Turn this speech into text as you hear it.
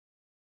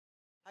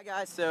Hi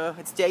guys, so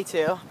it's day 2,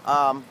 Hey,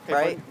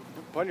 right?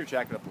 Button your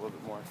jacket up a little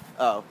bit more.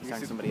 Oh, he's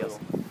talking to somebody else.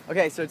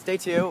 Okay, so it's day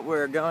 2,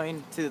 we're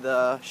going to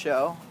the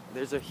show.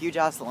 There's a huge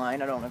ass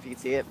line, I don't know if you can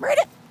see it. Right?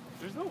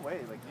 There's no way,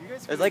 like you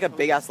guys. There's like a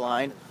big ass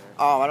line.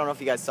 I don't know if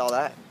you guys saw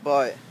that,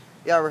 but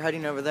yeah, we're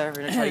heading over there.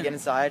 We're gonna try to get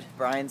inside.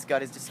 Brian's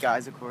got his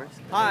disguise, of course.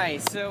 Hi,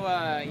 so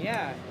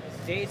yeah,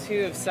 day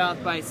 2 of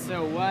South by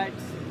So What.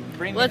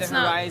 Bring Me the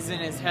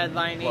Horizon is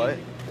headlining. What?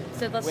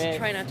 So let's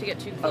try not to get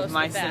too close Of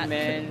Mice with that. and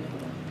Men.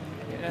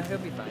 Yeah, he'll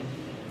be fine.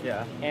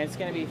 Yeah. And it's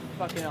gonna be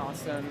fucking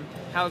awesome.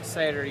 How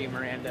excited are you,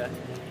 Miranda?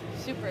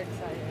 Super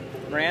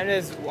excited.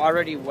 Miranda's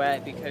already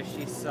wet because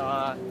she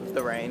saw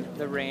The rain.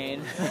 the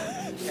rain.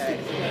 Okay.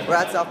 We're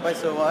at South by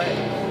So What.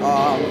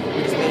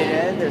 We just made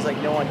it in. There's like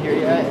no one here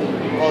yet.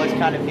 Well, there's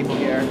kind of people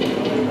here.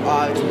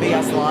 It's a big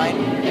ass line,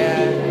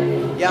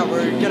 and yeah,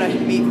 we're gonna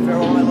meet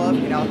Farewell My Love,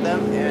 hang out with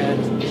them,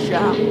 and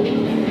shout.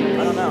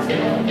 I don't know. I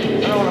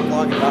don't know what I'm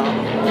vlogging about.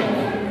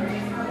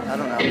 I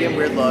don't know. I'm getting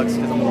weird looks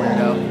because I'm a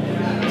weirdo.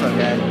 It's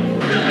okay.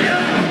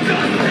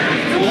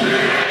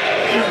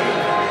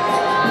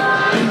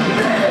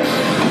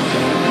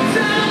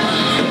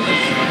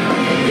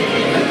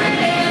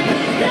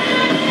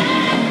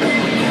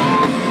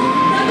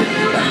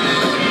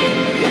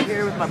 I'm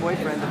here with my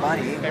boyfriend, the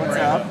bunny. What's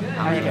up?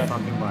 How are you?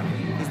 Fucking bunny.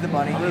 He's the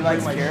bunny. He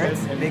likes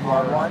carrots, big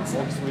hard ones.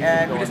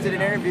 And we just did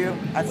an interview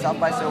at South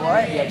by So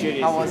What.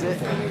 How was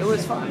it? It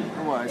was fun.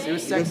 It was. It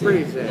was sexy. It's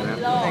pretty sick, man.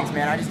 Thanks,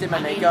 man. I just did my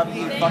makeup.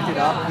 He fucked it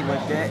up. He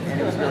licked it,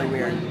 and it was really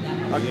weird.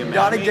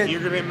 Not a good. You're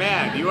gonna be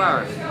mad. You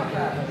are.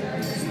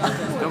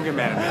 Don't get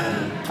mad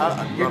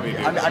at me.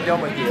 I'm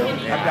done with you.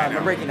 Yeah, I'm done.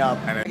 We're breaking up.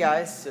 I know. Hey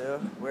guys,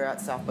 so we're at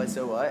South by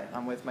So What.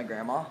 I'm with my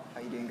grandma.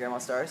 How you doing, Grandma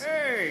Stars?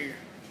 Hey.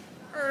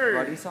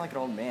 Bro, you sound like an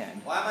old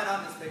man. Why am I not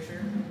in this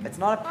picture? It's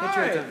not a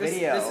picture, it's a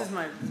video. This is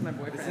my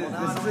boyfriend.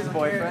 This is his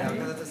boyfriend.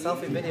 Because it's a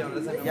selfie video. It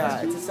doesn't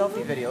Yeah, it's a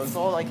selfie video. Let's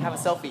all like have a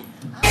selfie.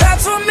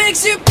 That's what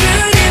makes you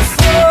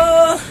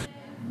beautiful.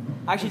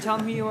 Actually, tell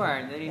them who you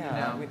are. They need to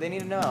Yeah, know. they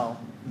need to know.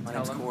 My Tell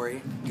name's them.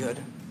 Corey. Good.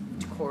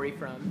 Corey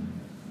from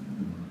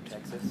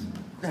Texas.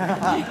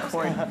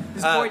 Corey.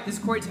 This is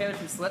Corey Taylor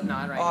from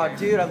Slipknot right Oh, here.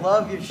 dude, I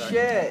love your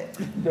shit.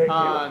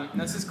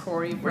 This is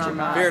Corey from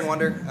Fear and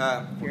Wonder.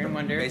 Fear and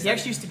Wonder. Based He on-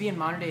 actually used to be in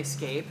Modern Day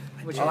Escape,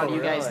 which a Oh, lot of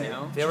you guys really?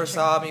 know. If you ever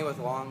saw me with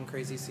long,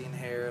 crazy scene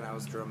hair and I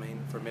was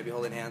drumming for Maybe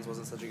Holding Hands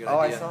wasn't such a good Oh,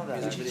 I idea. saw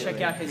that. Music You should video.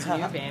 check out his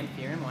new band,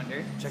 Fear and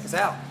Wonder. Check us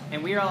out.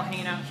 And we are all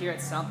hanging out here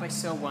at South by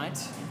So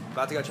What.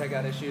 About to go check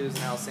out Issues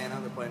and Santa.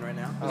 They're playing right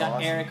now. We Oh, got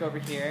awesome. Eric over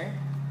here.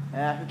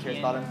 Yeah, who cares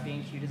about him?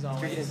 Being cute as always.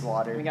 Drinking his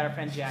water. We got our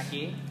friend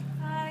Jackie.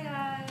 Hi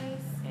guys.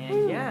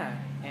 And yeah,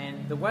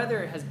 and the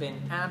weather has been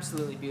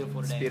absolutely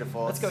beautiful today. It's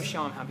beautiful. Let's go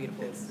show them how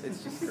beautiful it is.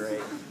 It's just great.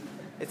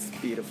 It's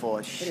beautiful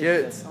as shit.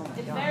 It's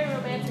It's very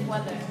romantic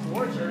weather.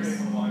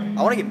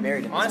 I want to get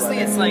married in this Honestly,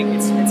 weather.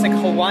 it's like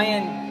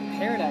Hawaiian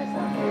paradise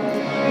out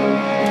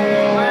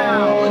here.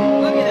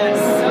 Wow, look at that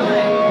sun.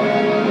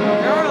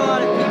 There are a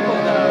lot of people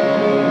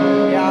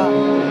though.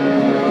 Yeah.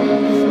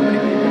 So many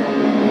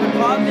people. The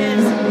problem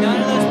is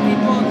none of those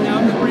people know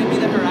who Bring Me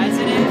the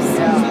Horizon is,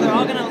 Yeah. so they're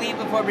all gonna leave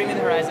before Bring Me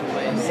the Horizon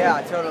plays.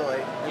 Yeah,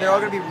 totally. And they're all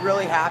gonna be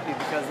really happy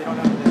because they don't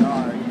know who they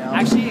are, you know?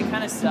 Actually, it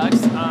kind of sucks.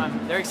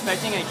 They're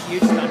expecting a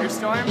huge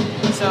thunderstorm,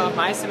 so if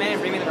My Cement and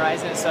Bring Me the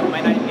Horizon and stuff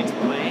might not even get to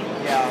play.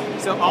 Yeah.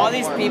 So all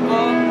these people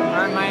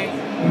might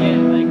get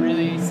like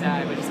really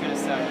sad, which is gonna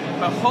suck.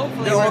 But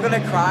hopefully They're all we're-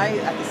 gonna cry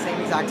at the same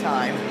exact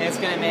time. it's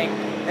gonna make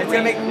It's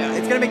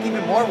gonna make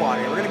even more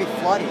water. We're gonna be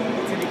flooding.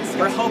 It's gonna be disgusting.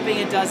 We're hoping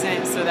it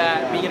doesn't, so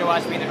that we get to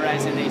watch Bring Me the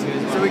Horizon day 2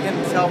 as well. So we can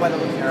tell by the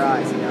look in their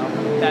eyes, you know?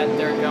 that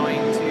they're going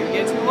to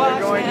get to watch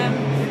They're going them. to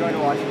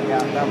watch them. Yeah,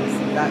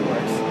 that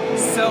works.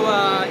 So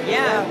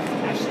yeah,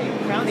 actually,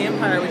 Crown the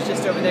Empire was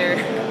just over there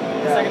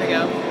a second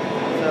ago,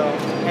 So.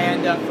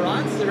 and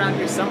Franz is around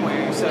here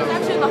somewhere. So It's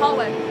actually in the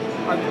hallway.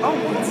 what? Oh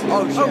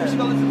shit. Oh, we should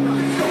go listen to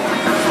Franz.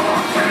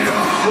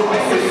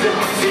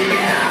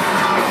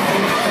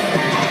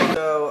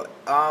 So,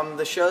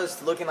 the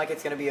show's looking like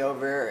it's gonna be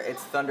over.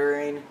 It's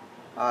thundering.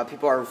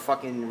 People are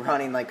fucking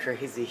running like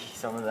crazy.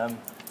 Some of them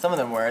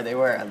were. They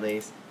were at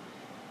least.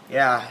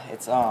 Yeah,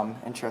 it's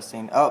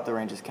interesting. Oh, the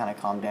rain just kind of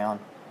calmed down.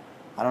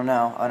 I don't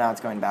know. Oh, now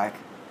it's going back.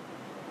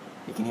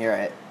 You can hear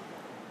it.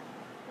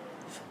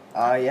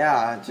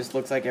 Yeah, it just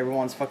looks like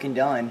everyone's fucking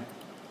done.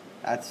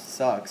 That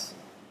sucks.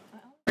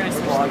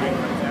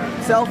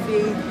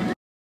 Selfie.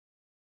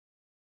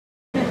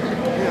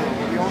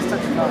 Yeah, we almost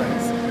touched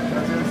nuts.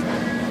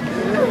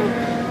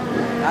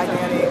 Hi,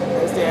 Danny.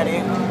 There's Danny.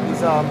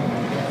 He's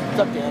what's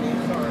up, Danny?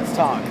 Let's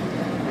talk.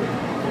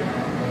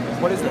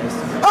 What is this?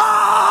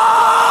 Ah!